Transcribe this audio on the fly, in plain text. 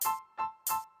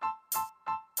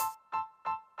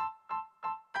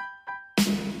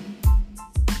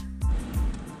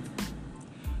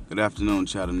Good afternoon,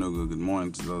 Chattanooga. Good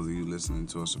morning to those of you listening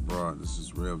to us abroad. This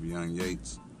is Rev Young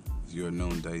Yates, your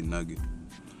noonday nugget.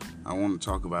 I want to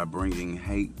talk about bringing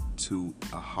hate to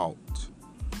a halt.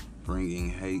 Bringing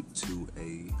hate to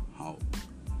a halt.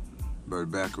 Burt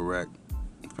Bacharach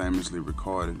famously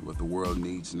recorded, "What the world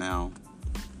needs now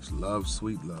is love,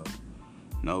 sweet love.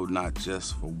 No, not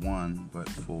just for one, but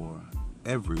for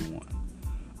everyone."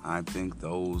 I think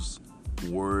those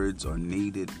words are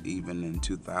needed even in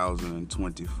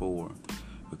 2024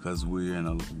 because we're in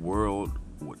a world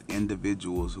with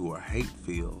individuals who are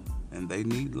hate-filled and they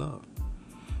need love.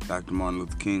 Dr. Martin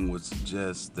Luther King would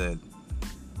suggest that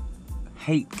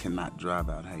hate cannot drive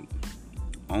out hate.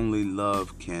 Only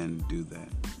love can do that.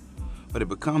 But it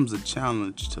becomes a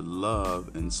challenge to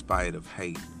love in spite of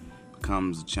hate. It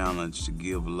becomes a challenge to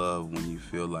give love when you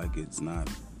feel like it's not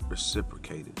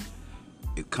reciprocated.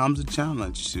 It comes a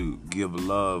challenge to give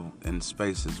love in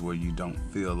spaces where you don't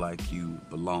feel like you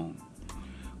belong.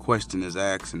 Question is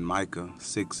asked in Micah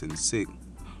 6:6,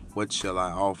 "What shall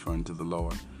I offer unto the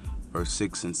Lord?" Verse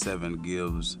 6 and 7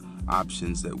 gives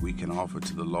options that we can offer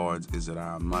to the Lord. Is it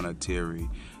our monetary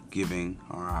giving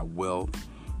or our wealth?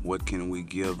 What can we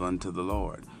give unto the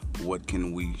Lord? What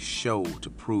can we show to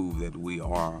prove that we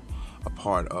are a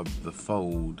part of the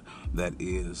fold that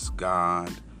is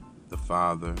God the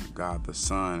Father, God the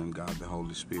Son, and God the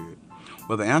Holy Spirit?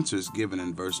 Well, the answer is given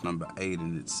in verse number 8,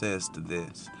 and it says to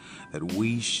this, that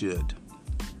we should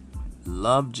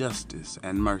love justice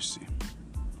and mercy,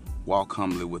 walk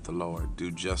humbly with the Lord.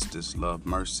 Do justice, love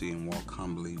mercy, and walk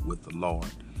humbly with the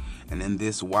Lord. And in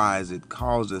this wise, it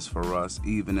causes for us,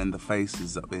 even in the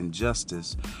faces of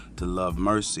injustice, to love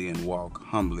mercy and walk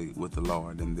humbly with the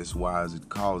Lord. In this wise, it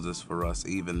causes for us,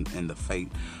 even in the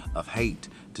fate of hate,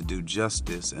 to do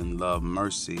justice and love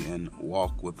mercy and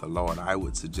walk with the Lord. I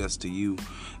would suggest to you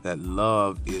that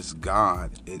love is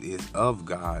God. It is of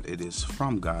God. It is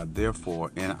from God.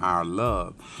 Therefore, in our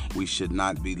love, we should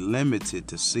not be limited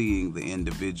to seeing the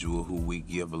individual who we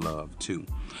give love to.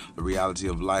 The reality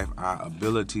of life, our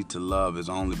ability to love is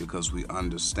only because we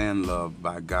understand love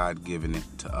by God giving it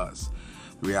to us.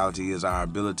 The reality is our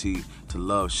ability to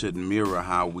love should mirror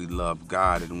how we love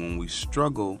God. And when we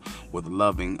struggle with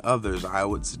loving others, I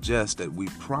would suggest that we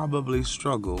probably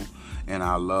struggle in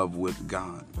our love with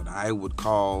God. But I would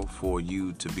call for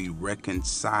you to be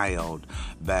reconciled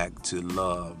back to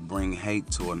love. Bring hate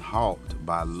to a halt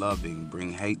by loving.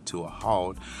 Bring hate to a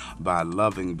halt by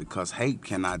loving, because hate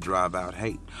cannot drive out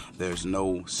hate. There's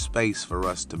no space for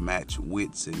us to match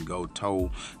wits and go toe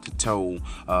to toe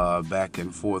back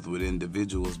and forth with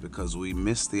individuals, because we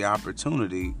miss the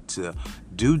opportunity to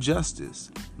do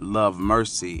justice, love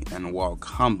mercy, and walk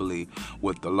humbly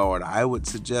with the Lord. I would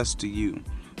suggest to you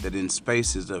that in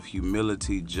spaces of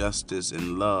humility, justice,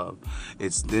 and love,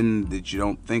 it's then that you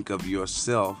don't think of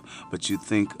yourself, but you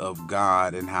think of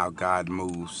God and how God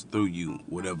moves through you.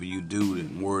 Whatever you do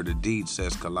in word or deed,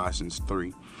 says Colossians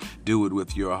 3, do it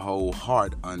with your whole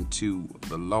heart unto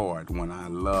the Lord. When I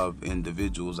love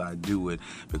individuals, I do it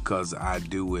because I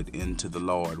do it into the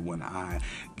Lord. When I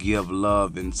give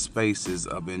love in spaces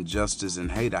of injustice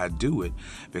and hate, I do it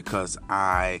because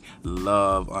I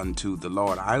love unto the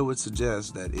Lord. I would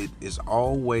suggest that it is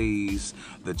always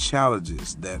the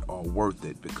challenges that are worth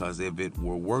it, because if it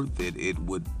were worth it, it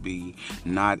would be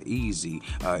not easy.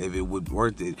 If it would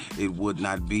worth it, it would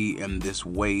not be in this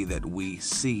way that we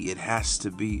see. It has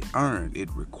to be earned. It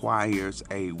requires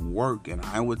a work, and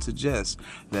I would suggest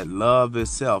that love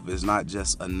itself is not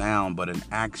just a noun, but an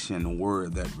action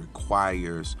word that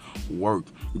requires work.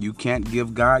 You can't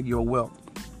give God your wealth.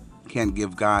 Can't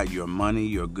give God your money,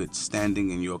 your good standing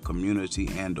in your community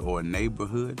and or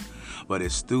neighborhood, but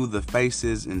it's through the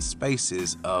faces and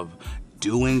spaces of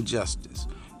doing justice,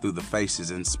 through the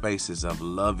faces and spaces of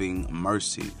loving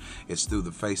mercy. It's through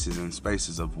the faces and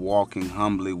spaces of walking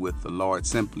humbly with the Lord.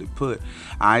 Simply put,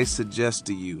 I suggest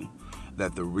to you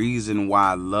that the reason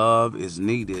why love is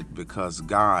needed because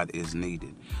God is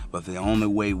needed. But the only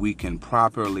way we can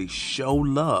properly show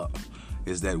love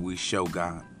is that we show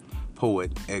God.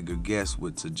 Poet Edgar Guest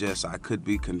would suggest, I could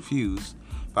be confused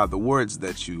by the words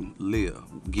that you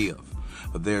give,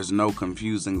 but there's no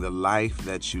confusing the life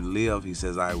that you live. He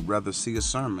says, I'd rather see a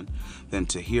sermon than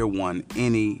to hear one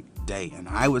any day. And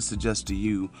I would suggest to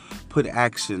you, put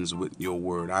actions with your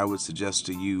word. I would suggest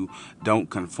to you, don't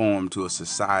conform to a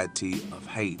society of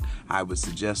hate. I would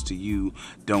suggest to you,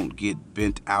 don't get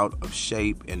bent out of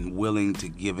shape and willing to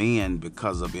give in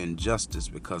because of injustice,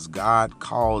 because God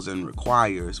calls and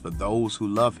requires for those who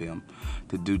love him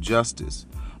to do justice,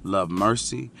 love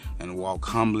mercy, and walk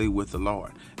humbly with the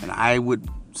Lord. And I would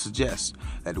suggest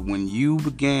that when you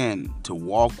begin to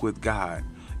walk with God,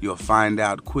 you'll find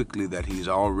out quickly that He's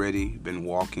already been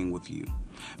walking with you.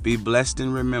 Be blessed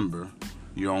and remember,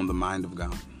 you're on the mind of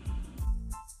God.